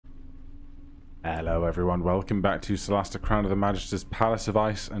Hello everyone, welcome back to Solasta Crown of the Magister's Palace of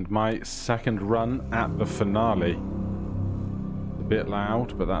Ice and my second run at the finale. A bit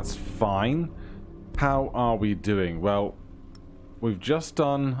loud, but that's fine. How are we doing? Well, we've just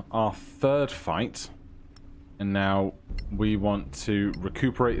done our third fight, and now we want to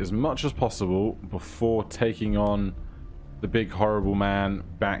recuperate as much as possible before taking on the big horrible man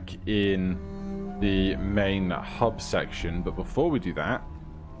back in the main hub section. But before we do that,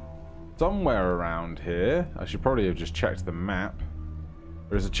 somewhere around here, I should probably have just checked the map,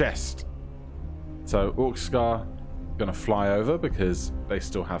 there is a chest. So Orcscar gonna fly over because they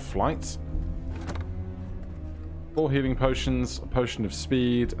still have flight. 4 healing potions, a potion of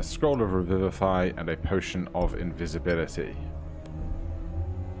speed, a scroll of revivify, and a potion of invisibility.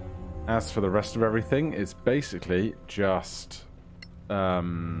 As for the rest of everything, it's basically just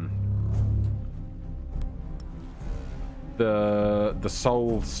the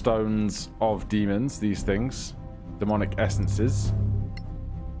soul stones of demons, these things, demonic essences,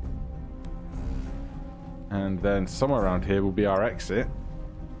 and then somewhere around here will be our exit.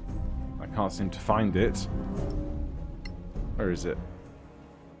 I can't seem to find it. Where is it?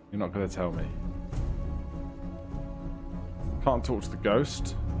 You're not going to tell me. Can't talk to the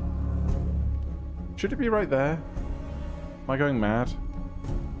ghost. Should it be right there? Am I going mad?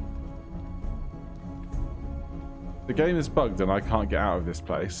 The game is bugged and I can't get out of this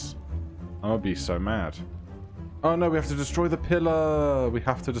place. I'm gonna be so mad. Oh no, we have to destroy the pillar! We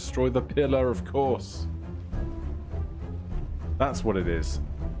have to destroy the pillar, of course. That's what it is.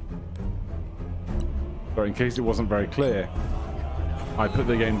 So in case it wasn't very clear, I put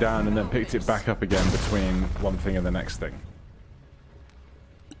the game down and then picked it back up again between one thing and the next thing.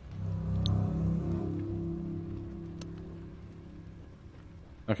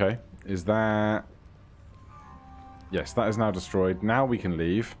 Okay, is that... Yes, that is now destroyed. Now we can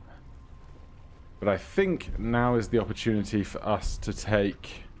leave. But I think now is the opportunity for us to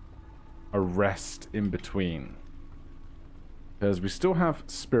take a rest in between. Because we still have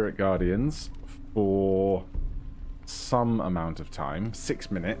Spirit Guardians for some amount of time.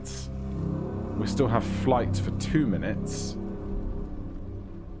 6 minutes. We still have flight for 2 minutes.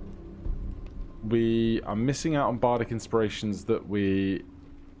 We are missing out on Bardic Inspirations that we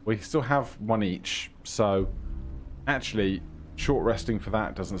still have 1 each. So... actually, short resting for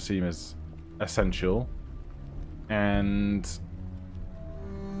that doesn't seem as essential. And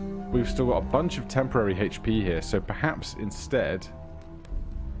we've still got a bunch of temporary HP here, so perhaps instead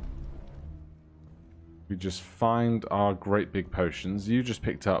we just find our great big potions. You just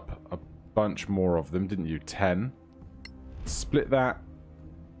picked up a bunch more of them, didn't you? 10. Split that,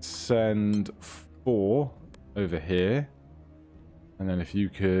 send 4 over here. And then if you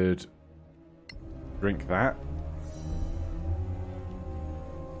could drink that.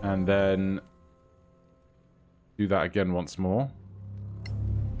 And then do that again once more.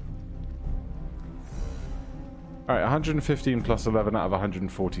 Alright, 115 plus 11 out of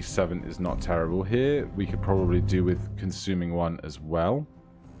 147 is not terrible. Here, we could probably do with consuming 1 as well.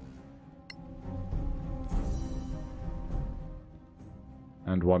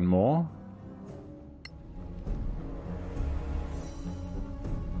 And 1 more.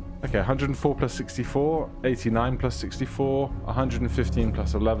 Okay, 104 plus 64, 89 plus 64, 115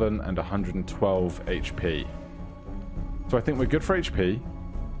 plus 11, and 112 HP. So I think we're good for HP.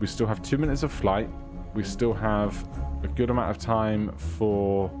 We still have 2 minutes of flight. We still have a good amount of time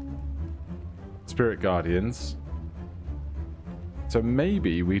for Spirit Guardians. So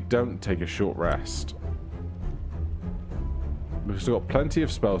maybe we don't take a short rest. We've still got plenty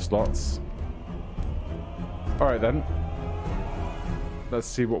of spell slots. Alright then. Let's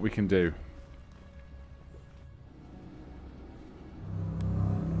see what we can do.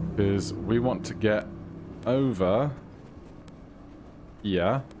 Because we want to get over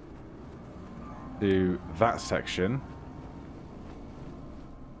here to that section.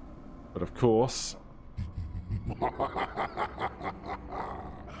 But of course...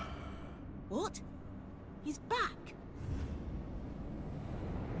 What? He's back.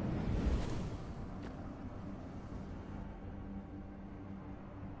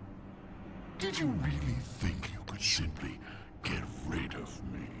 Did you really think you could simply get rid of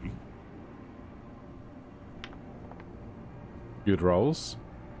me? Good rolls.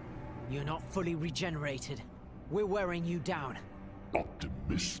 You're not fully regenerated. We're wearing you down.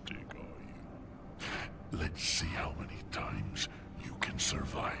 Optimistic, are you? Let's see how many times you can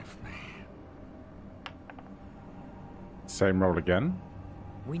survive me. Same roll again.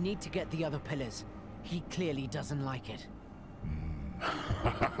 We need to get the other pillars. He clearly doesn't like it.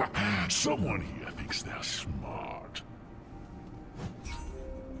 Someone here thinks they're smart.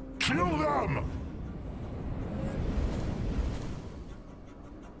 Kill them!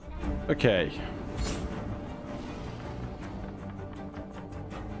 Okay.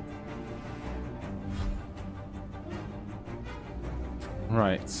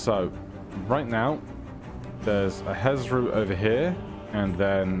 Right, so right now there's a Hezru over here, and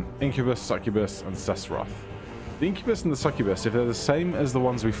then Incubus, Succubus, and Sesroth. The Incubus and the Succubus, if they're the same as the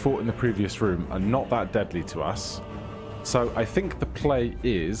ones we fought in the previous room, are not that deadly to us. So I think the play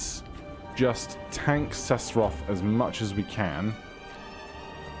is just tank Sesroth as much as we can.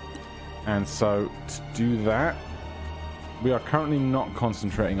 And so to do that, we are currently not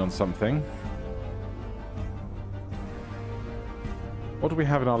concentrating on something. What do we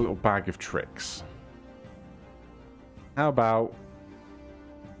have in our little bag of tricks? How about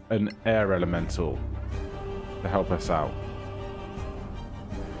an air elemental to help us out?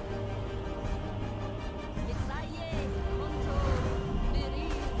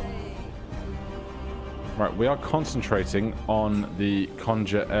 Right, we are concentrating on the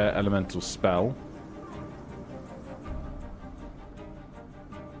Conjure Air Elemental spell.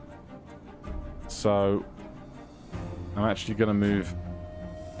 So I'm actually going to move...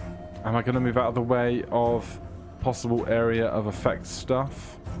 Am I going to move out of the way of possible area of effect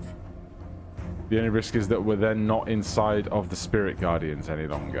stuff? The only risk is that we're then not inside of the Spirit Guardians any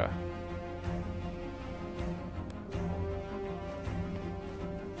longer.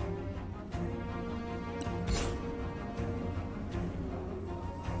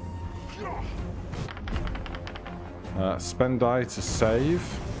 Spend die to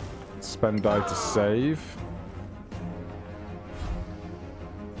save. Spend die to save.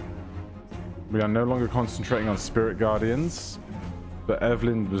 We are no longer concentrating on Spirit Guardians, but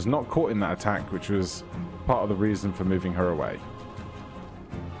Evelyn was not caught in that attack, which was part of the reason for moving her away.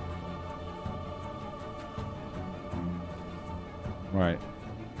 Right.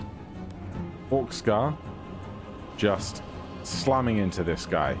 Orcscar just slamming into this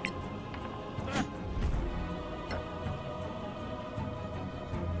guy.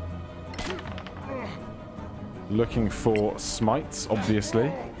 Looking for smites,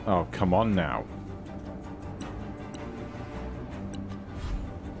 obviously. Oh, come on now.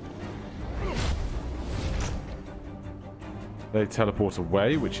 They teleport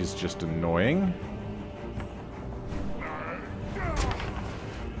away, which is just annoying.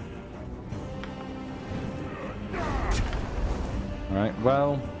 Alright,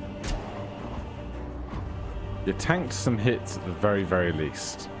 well... you tanked some hits at the very, very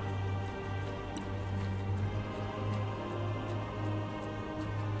least.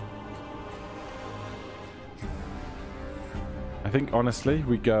 I think, honestly,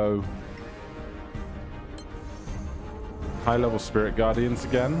 we go high-level Spirit Guardians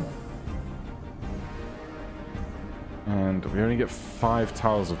again. And we only get 5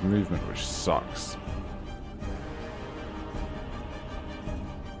 tiles of movement, which sucks.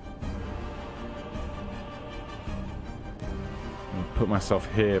 I'll put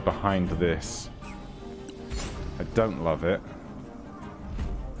myself here behind this. I don't love it.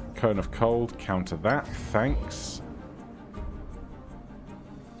 Cone of Cold, counter that, thanks.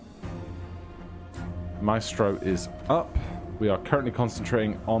 Maestro is up. We are currently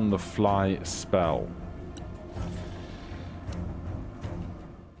concentrating on the fly spell.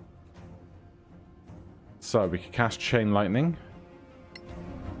 So we can cast Chain Lightning.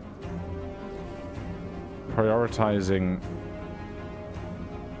 Prioritizing...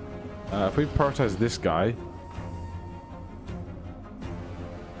 if we prioritize this guy...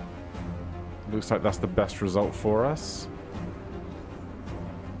 looks like that's the best result for us.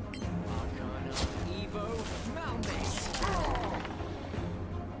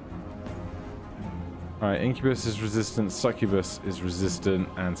 Alright, Incubus is resistant, Succubus is resistant,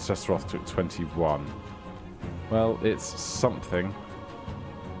 and Sesroth took 21. Well, it's something.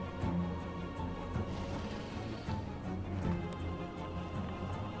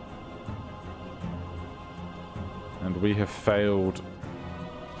 And we have failed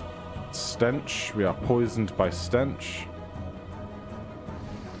Stench. We are poisoned by Stench,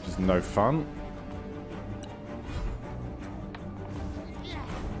 which is no fun.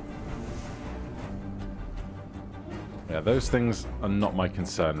 Yeah, those things are not my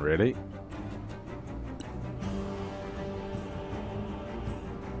concern, really.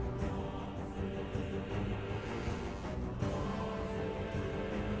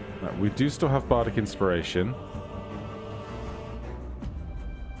 Right, we do still have Bardic Inspiration.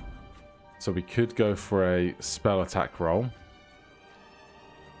 So we could go for a spell attack roll.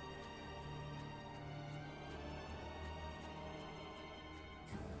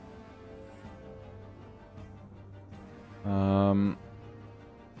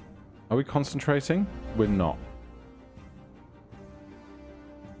 Are we concentrating? We're not.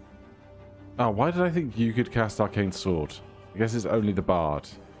 Oh, why did I think you could cast Arcane Sword? I guess it's only the Bard.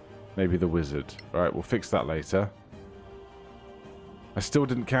 Maybe the Wizard. Alright, we'll fix that later. I still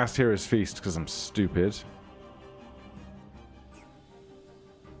didn't cast Hero's Feast because I'm stupid.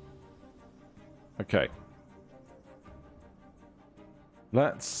 Okay.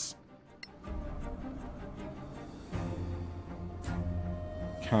 Let's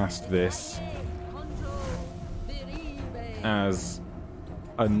cast this as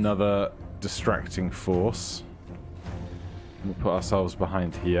another distracting force. We'll put ourselves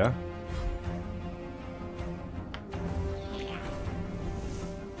behind here.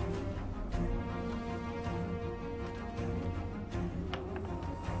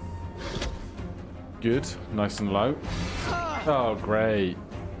 Good. Nice and low. Oh, great.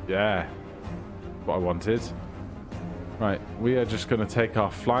 Yeah. What I wanted. Right. We are just going to take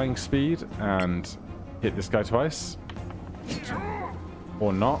our flying speed and hit this guy twice.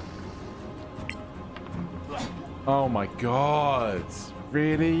 Or not. Oh my god.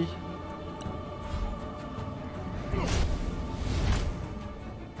 Really?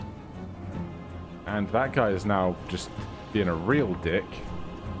 And that guy is now just being a real dick.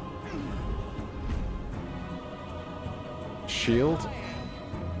 Shield.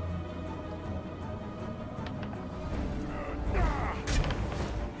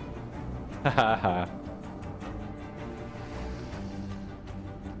 Hahaha.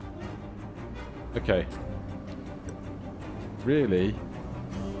 Okay. Really?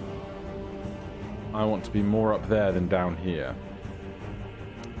 I want to be more up there than down here.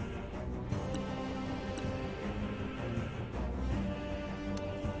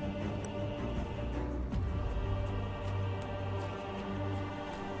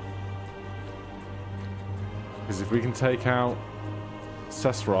 Because if we can take out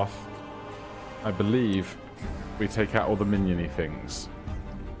Sesroth, I believe we take out all the minion-y things.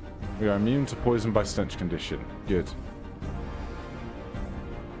 We are immune to poison by stench condition. Good.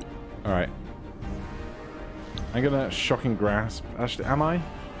 Alright. I'm gonna Shocking Grasp. Actually, am I?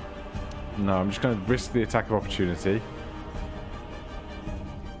 No, I'm just gonna risk the attack of opportunity.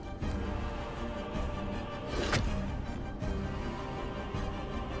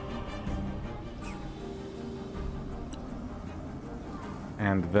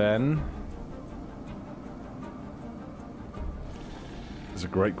 And then... That's a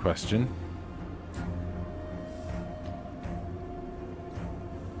great question.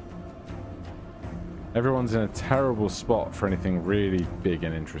 Everyone's in a terrible spot for anything really big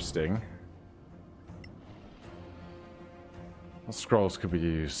and interesting. What scrolls could we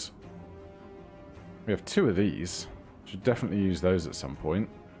use? We have 2 of these. Should definitely use those at some point.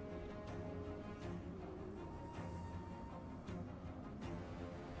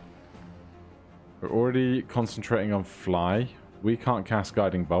 We're already concentrating on Fly. We can't cast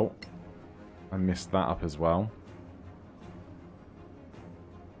Guiding Bolt. I missed that up as well.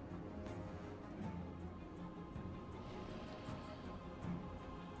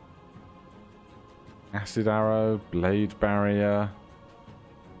 Acid Arrow, Blade Barrier.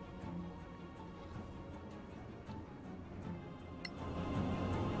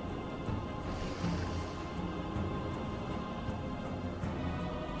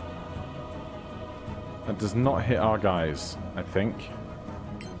 That does not hit our guys, I think.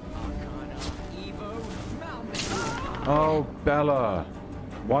 Oh, Bella!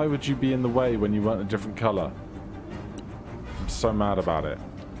 Why would you be in the way when you weren't a different color? I'm so mad about it.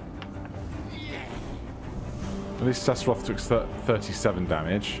 At least Sesroth took 37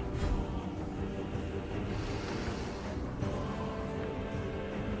 damage.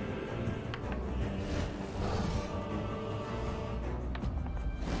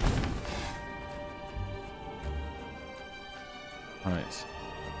 Right.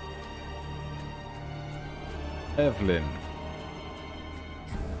 Evelyn.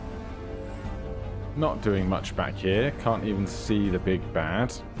 Not doing much back here. Can't even see the big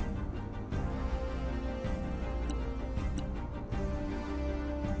bad.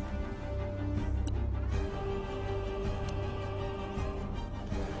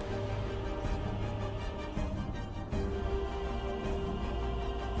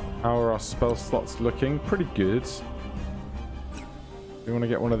 How are our spell slots looking? Pretty good. We want to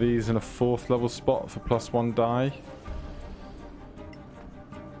get one of these in a 4th level spot for +1 die.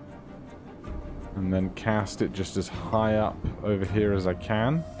 And then cast it just as high up over here as I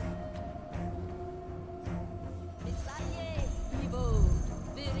can.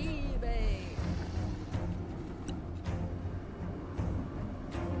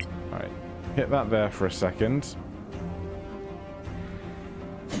 Alright, hit that there for a second.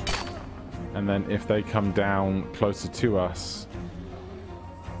 And then if they come down closer to us,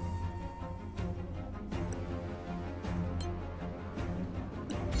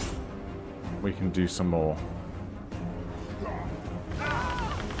 we can do some more.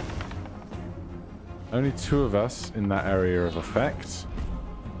 Only 2 of us in that area of effect.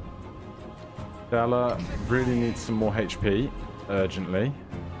 Bella really needs some more HP urgently.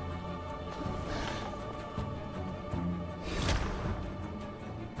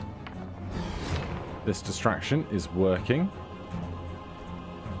 This distraction is working.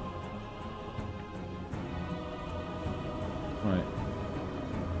 Right.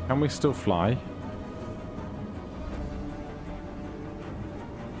 Can we still fly?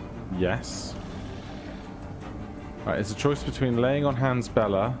 Yes. Right, it's a choice between laying on hands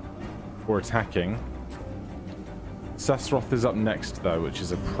Bella or attacking. Sesroth is up next though, which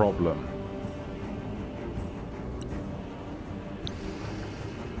is a problem.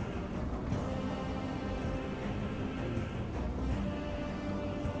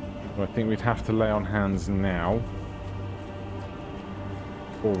 I think we'd have to lay on hands now.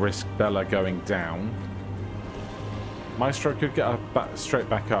 Or risk Bella going down. Maestro could get her straight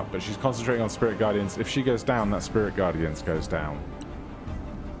back up, but she's concentrating on Spirit Guardians. If she goes down, that Spirit Guardians goes down.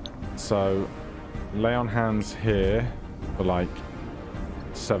 So, lay on hands here for like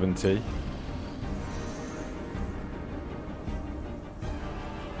 70.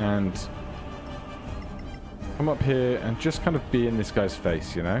 And come up here and just kind of be in this guy's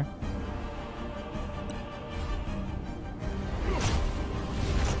face, you know?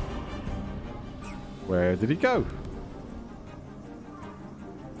 Where did he go?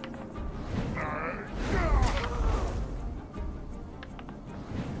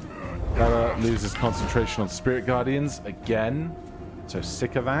 Bella loses concentration on Spirit Guardians again. So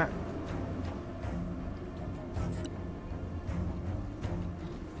sick of that.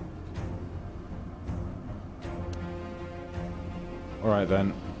 Alright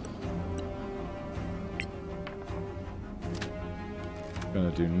then.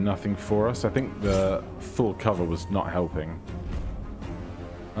 Gonna do nothing for us. I think the full cover was not helping.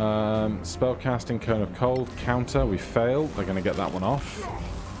 Spellcasting Cone of Cold counter. We failed. They're gonna get that one off.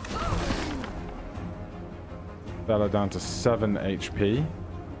 Bella down to 7 HP.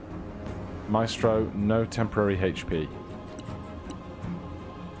 Maestro, no temporary HP.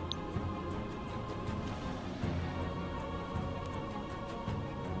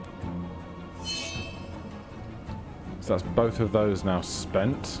 So that's both of those now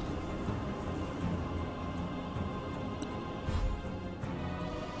spent.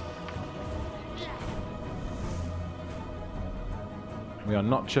 We are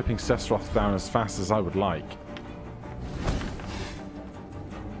not chipping Sesroth down as fast as I would like.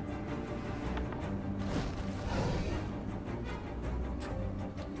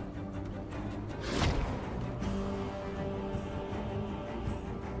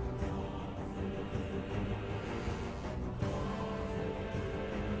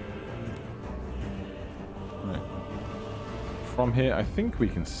 From here, I think we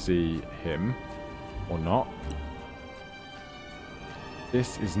can see him, or not.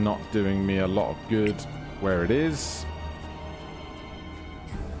 This is not doing me a lot of good where it is.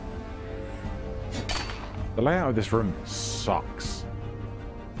 The layout of this room sucks,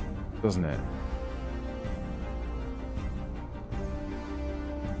 doesn't it?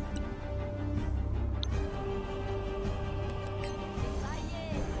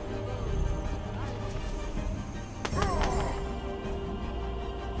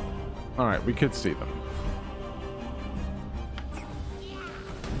 Alright, we could see them.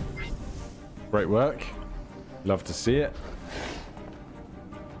 Great work. Love to see it.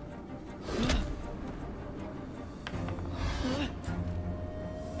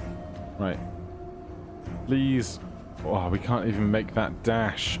 Right. Please. Oh, we can't even make that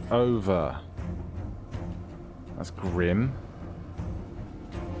dash over. That's grim.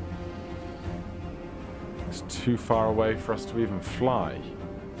 It's too far away for us to even fly.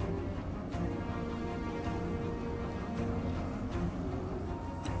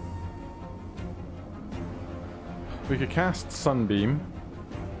 We could cast Sunbeam.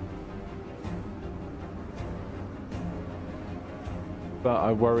 But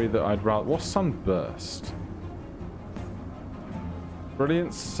I worry that I'd rather... What's Sunburst?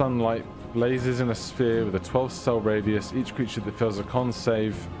 Brilliant sunlight blazes in a sphere with a 12-cell radius. Each creature that fails a con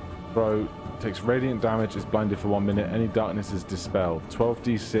save throw takes radiant damage, is blinded for 1 minute. Any darkness is dispelled.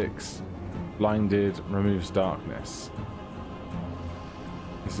 12d6 blinded removes darkness.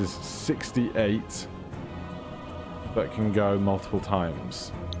 This is 68. That can go multiple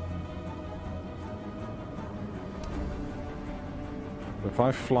times. If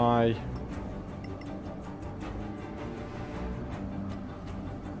I fly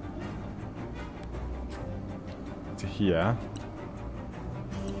here.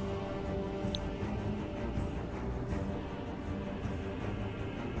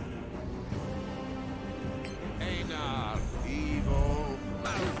 Evil.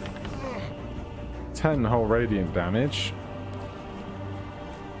 10 whole radiant damage.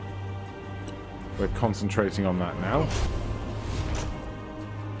 We're concentrating on that now.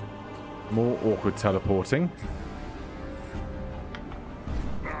 More awkward teleporting.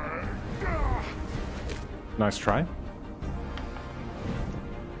 Nice try.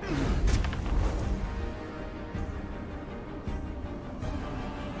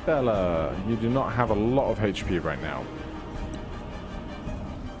 Bella, you do not have a lot of HP right now.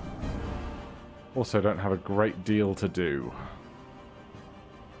 Also don't have a great deal to do.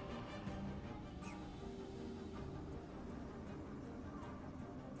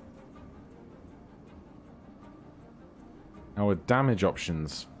 Our damage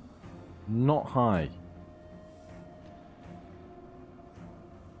options, not high.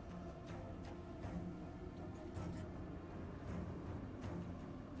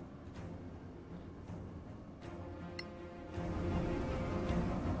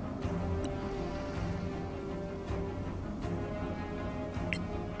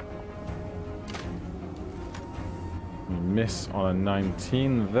 We miss on a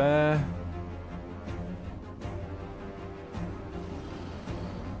 19 there.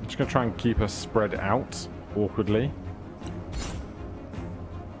 Just gonna try and keep us spread out awkwardly.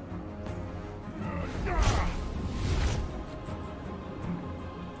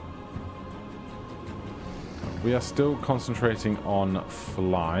 We are still concentrating on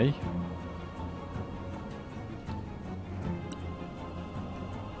fly.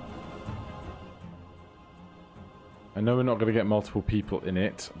 I know we're not going to get multiple people in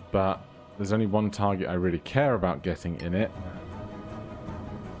it, but there's only one target I really care about getting in it.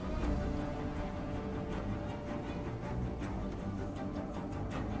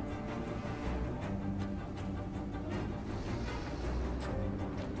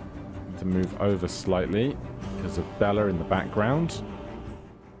 To move over slightly because of Bella in the background.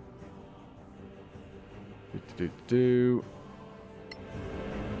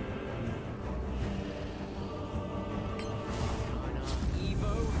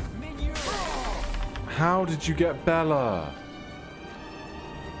 How did you get Bella?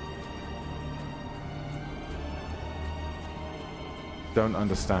 Don't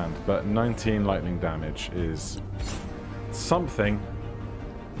understand, but 19 lightning damage is something.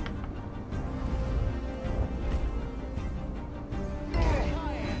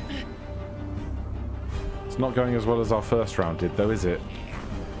 It's not going as well as our first round did, though, is it?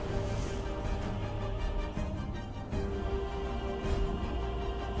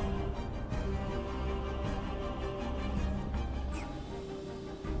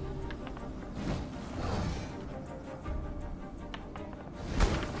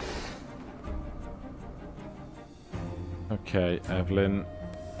 Okay, Evelyn.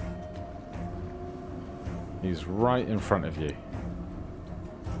 He's right in front of you.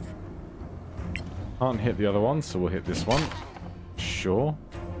 Can't hit the other one, so we'll hit this one. Sure.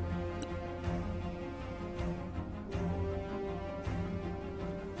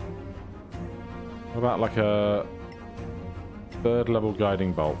 What about like a third level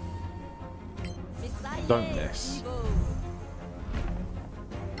guiding bolt? Don't miss.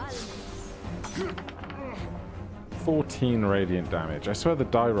 $14 radiant damage. I swear the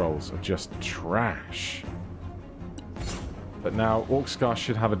die rolls are just trash. But now Orcscar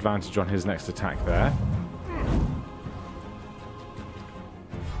should have advantage on his next attack there.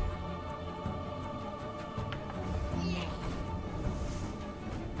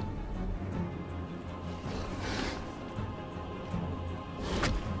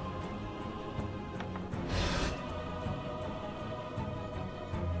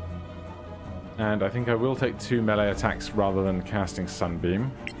 And I think I will take 2 melee attacks rather than casting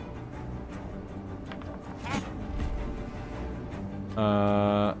Sunbeam.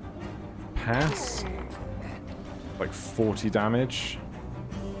 Pass. Like 40 damage.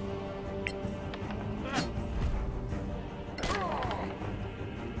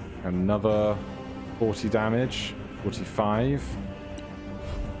 Another 40 damage. 45.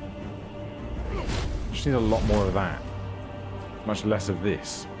 Just need a lot more of that. Much less of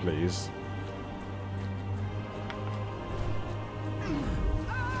this, please.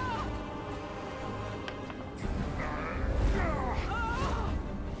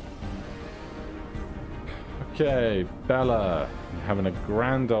 Okay, Bella, you're having a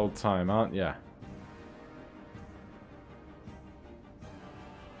grand old time, aren't ya?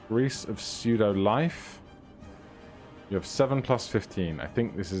 Grease of pseudo life. You have 7 plus 15. I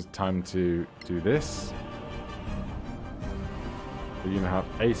think this is time to do this. So you now have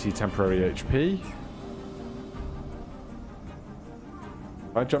 80 temporary HP.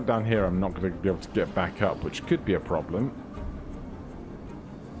 If I jump down here, I'm not going to be able to get back up, which could be a problem.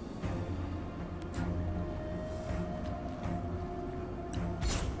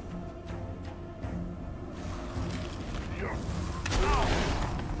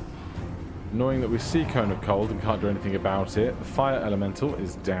 Annoying that we see Cone of Cold and can't do anything about it. The Fire Elemental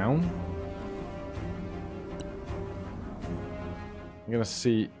is down. I'm going to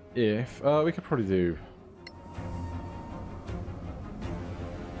see if... we could probably do...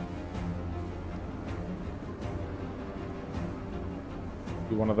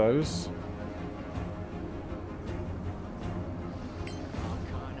 one of those.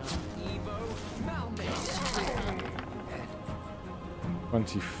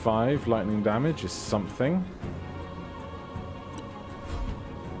 25 lightning damage is something.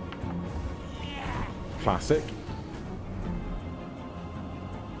 Classic.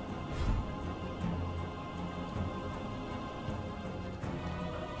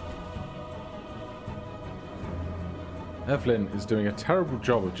 Evelyn is doing a terrible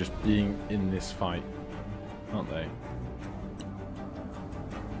job of just being in this fight, aren't they?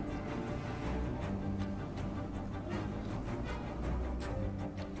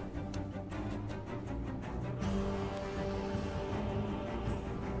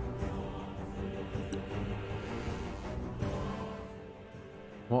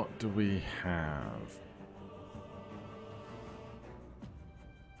 What do we have?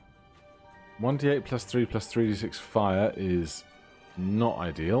 1d8 plus 3 plus 3d6 fire is not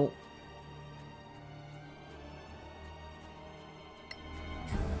ideal.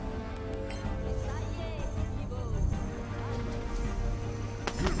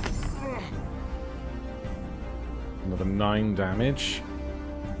 Another 9 damage.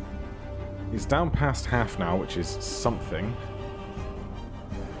 He's down past half now, which is something.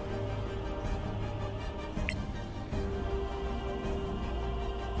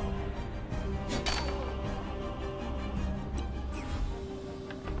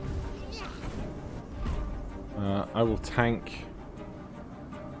 I will tank.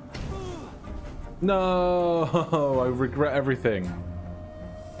 No, I regret everything.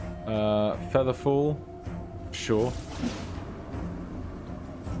 Featherfall, sure.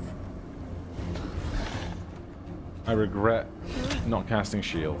 I regret not casting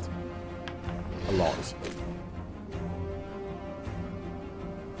shield a lot.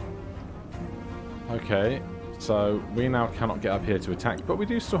 Okay, so we now cannot get up here to attack, but we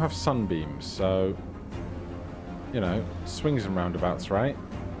do still have sunbeams, so. You know, swings and roundabouts, right?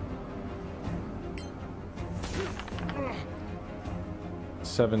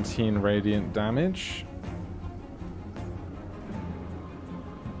 $17 radiant damage.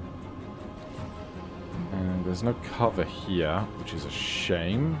 And there's no cover here, which is a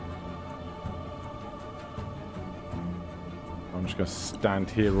shame. I'm just going to stand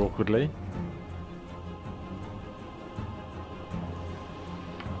here awkwardly.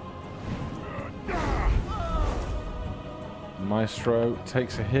 Maestro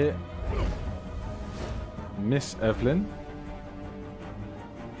takes a hit. Miss Evelyn.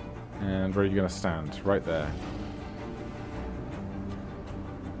 And where are you going to stand? Right there.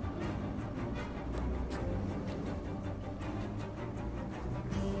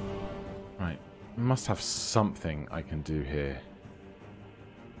 Right. Must have something I can do here.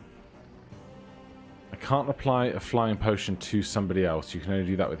 I can't apply a flying potion to somebody else. You can only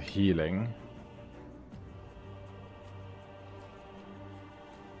do that with healing.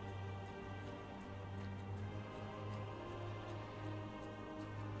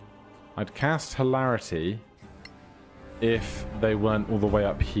 I'd cast Hilarity if they weren't all the way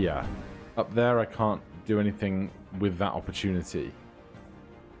up here. Up there, I can't do anything with that opportunity.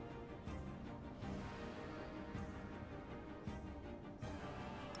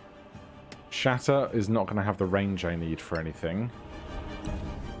 Shatter is not going to have the range I need for anything.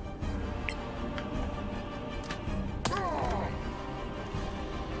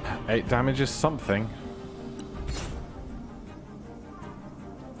 Eight damage is something.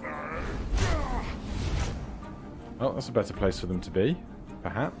 Oh, that's a better place for them to be,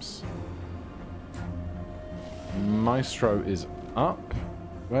 perhaps. Maestro is up.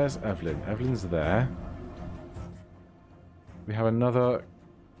 Where's Evelyn? Evelyn's there. We have another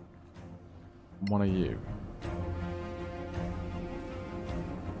one of you.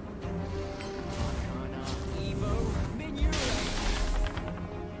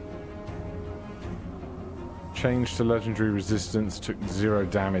 Change to legendary resistance, took 0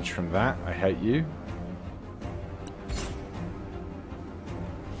 damage from that. I hate you.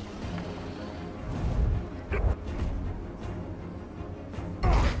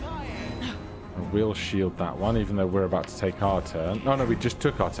 will shield that one, even though we're about to take our turn. Oh no, we just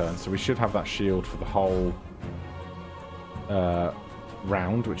took our turn, so we should have that shield for the whole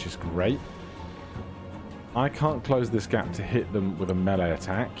round, which is great. I can't close this gap to hit them with a melee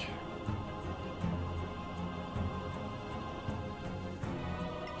attack.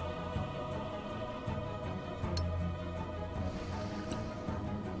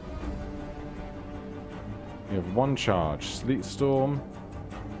 We have one charge. Sleet Storm,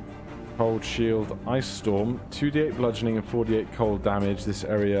 Cold Shield, Ice Storm, 2d8 bludgeoning and 4d8 cold damage. This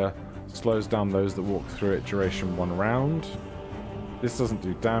area slows down those that walk through it, duration 1 round. This doesn't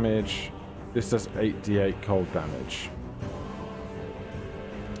do damage. This does 8d8 cold damage.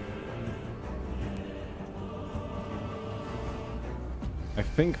 I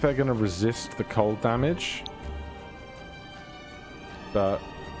think they're going to resist the cold damage. But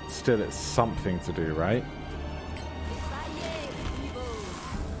still, it's something to do, right?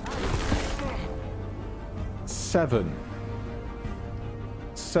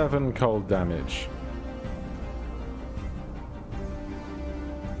 Seven cold damage.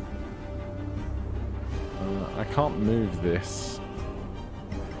 I can't move this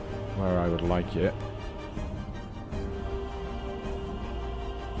where I would like it.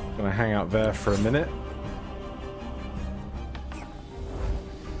 Gonna hang out there for a minute.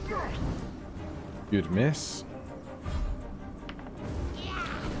 Good miss.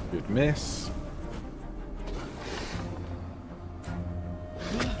 Good miss.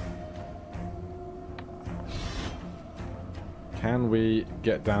 Can we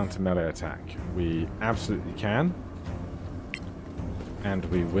get down to melee attack? We absolutely can. And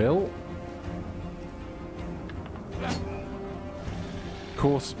we will. Of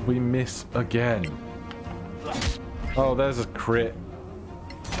course, we miss again. Oh, there's a crit.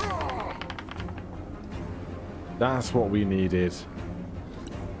 That's what we needed.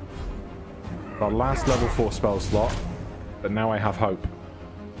 Our last level 4 spell slot. But now I have hope.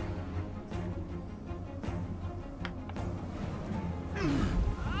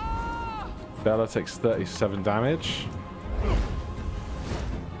 Bella takes 37 damage.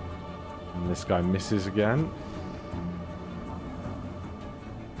 And this guy misses again.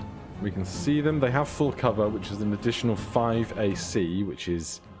 We can see them. They have full cover, which is an additional 5 AC, which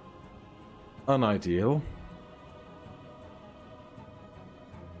is unideal.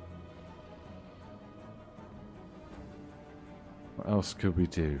 What else could we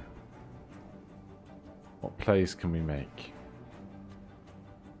do? What plays can we make?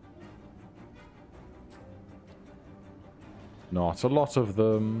 Not a lot of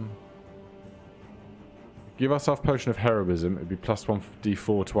them. Give ourselves Potion of Heroism. It'd be plus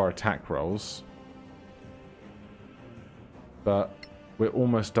 1d4 to our attack rolls. But we're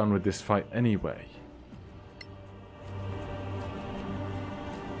almost done with this fight anyway.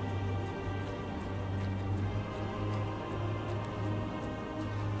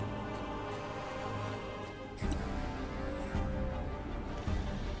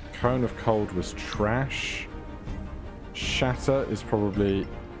 Cone of Cold was trash. Shatter is probably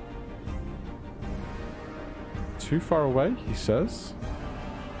too far away, he says.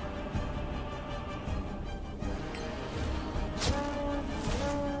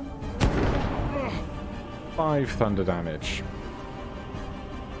 Five thunder damage.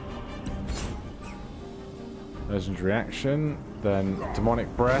 Legendary action, then demonic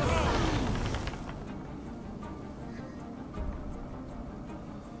breath.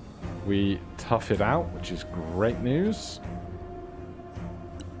 We tough it out, which is great news.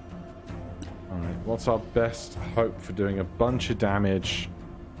 Alright, what's our best hope for doing a bunch of damage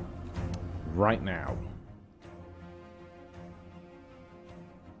right now?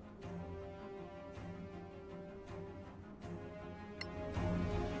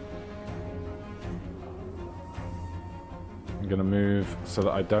 I'm going to move so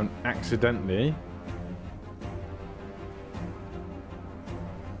that I don't accidentally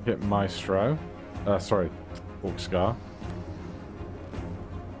hit Maestro. Sorry, Orc Scar.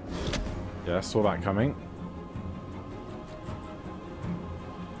 Yeah, saw that coming.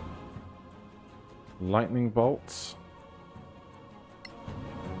 Lightning bolts.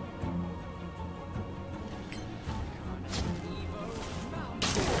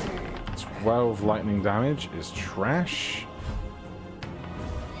 12 lightning damage is trash.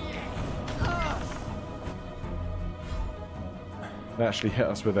 They actually hit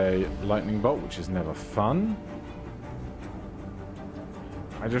us with a lightning bolt, which is never fun.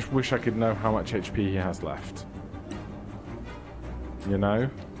 I just wish I could know how much HP he has left. You know?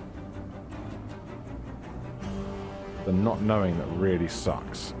 The not knowing that really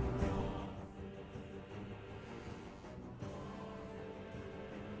sucks.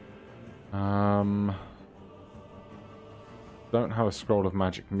 Don't have a scroll of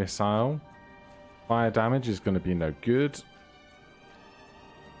magic missile. Fire damage is going to be no good.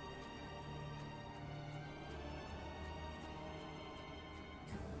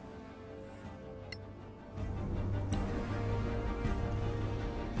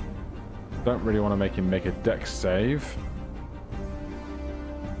 Don't really want to make him make a dex save.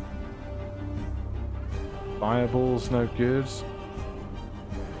 Fireball's no good.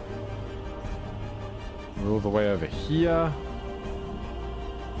 We're all the way over here.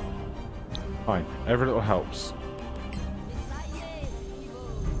 Fine. Every little helps.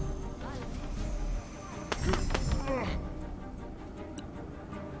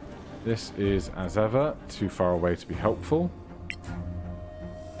 This is, as ever, too far away to be helpful.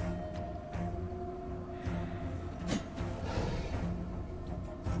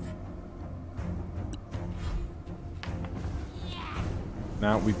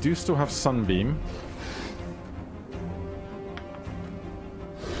 Now, we do still have Sunbeam.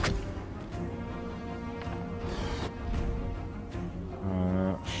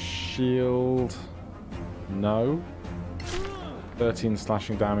 Shield. No. 13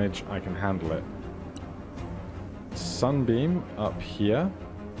 slashing damage. I can handle it. Sunbeam up here.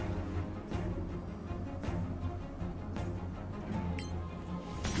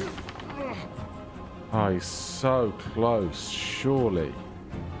 Oh, he's so close. Surely.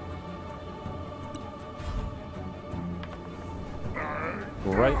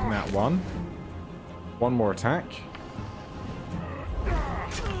 Great in that one. One more attack.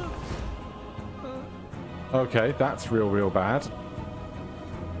 Okay, that's real bad.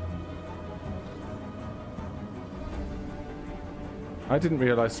 I didn't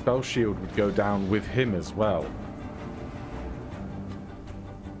realize Spell Shield would go down with him as well.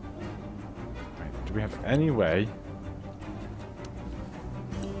 Right, do we have any way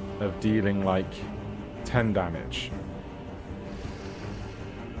of dealing like 10 damage?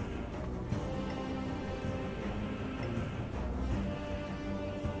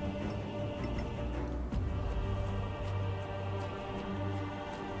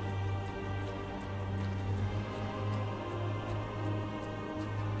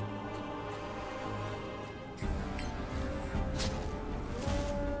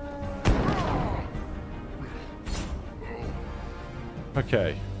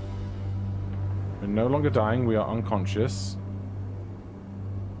 Okay. We're no longer dying, we are unconscious.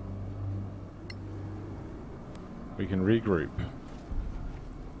 We can regroup.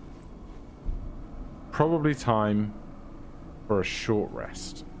 Probably time for a short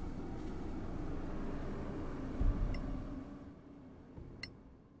rest.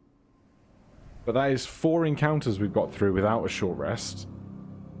 But that is 4 encounters we've got through without a short rest,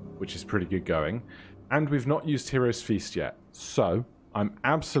 which is pretty good going. And we've not used Hero's Feast yet, so I'm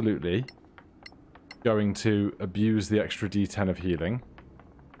absolutely going to abuse the extra D10 of healing.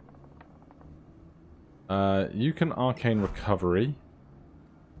 You can Arcane Recovery.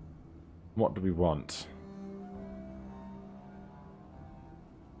 What do we want?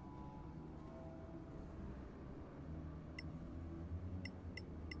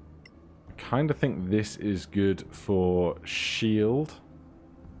 I kind of think this is good for shield.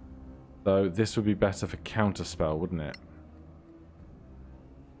 Though this would be better for counterspell, wouldn't it?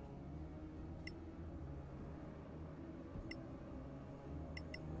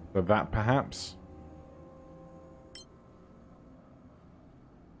 So that perhaps?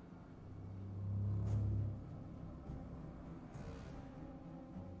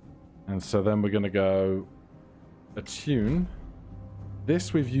 And so then we're going to go attune.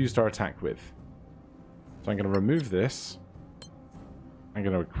 This we've used our attack with. So I'm going to remove this. I'm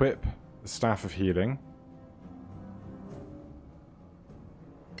going to equip the Staff of Healing.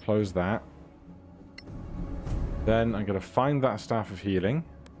 Close that. Then I'm going to find that Staff of Healing.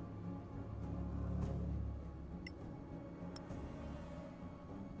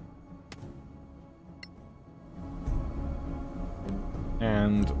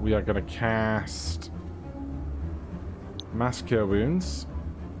 And we are going to cast Mass Cure Wounds.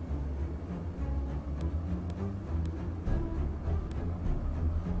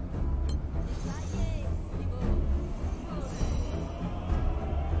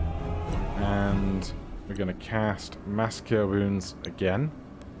 And we're going to cast Mass Cure Wounds again.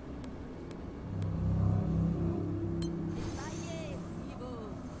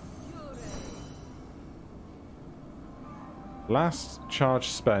 Last charge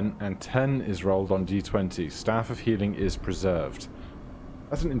spent and 10 is rolled on D20. Staff of Healing is preserved.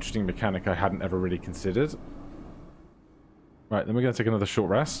 That's an interesting mechanic I hadn't ever really considered. Right, then we're going to take another short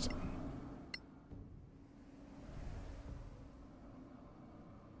rest.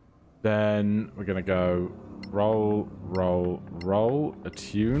 Then we're going to go roll, roll, roll,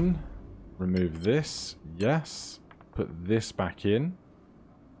 attune, remove this, yes, put this back in.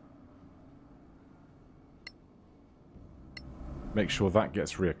 Make sure that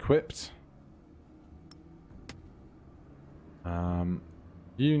gets re-equipped.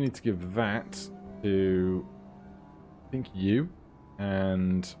 You need to give that to, I think, you.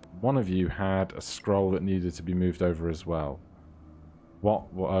 And one of you had a scroll that needed to be moved over as well.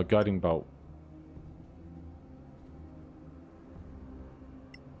 What? Guiding bolt.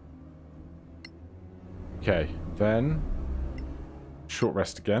 Okay, then short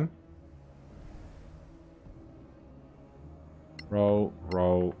rest again. Roll,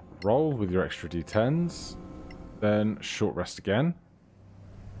 roll, roll with your extra d10s. Then short rest again.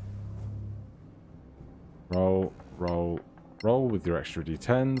 Roll, roll, roll with your extra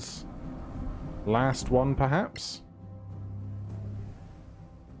d10s. Last one, perhaps?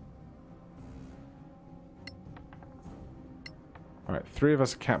 Alright, 3 of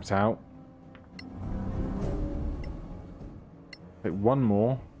us are capped out. Take one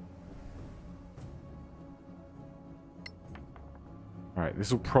more. Alright,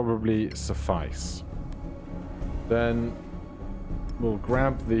 this will probably suffice. Then we'll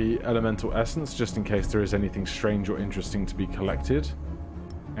grab the elemental essence just in case there is anything strange or interesting to be collected.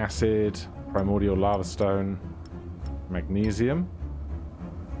 Acid, primordial lava stone, magnesium.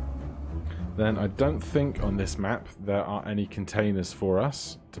 Then I don't think on this map there are any containers for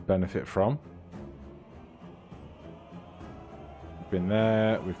us to benefit from. We've been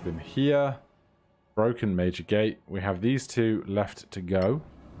there, we've been here. Broken major gate. We have these 2 left to go.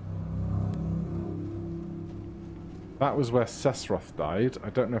 That was where Sesroth died. I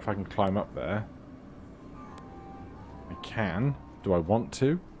don't know if I can climb up there. I can. Do I want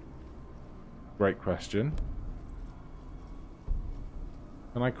to? Great question.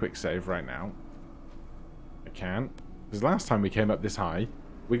 Can I quick save right now? I can. Because last time we came up this high,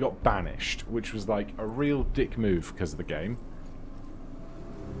 we got banished, which was like a real dick move because of the game.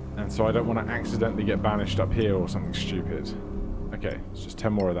 And so I don't want to accidentally get banished up here or something stupid. Okay, it's just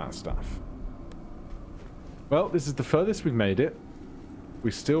 10 more of that stuff. Well, this is the furthest we've made it.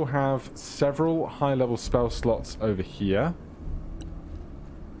 We still have several high-level spell slots over here.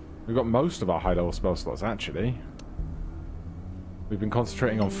 We've got most of our high-level spell slots, actually. We've been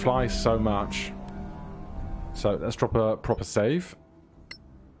concentrating on fly so much. So let's drop a proper save.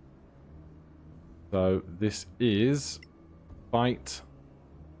 So this is fight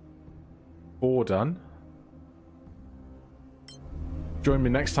 4 done. Join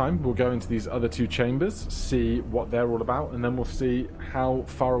me next time. We'll go into these other 2 chambers, see what they're all about, and then we'll see how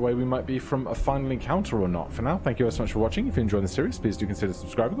far away we might be from a final encounter or not. For now, thank you so much for watching. If you enjoyed the series, please do consider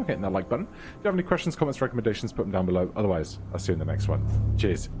subscribing or hitting that like button. If you have any questions, comments, recommendations, put them down below. Otherwise, I'll see you in the next one.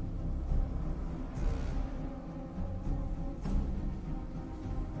 Cheers.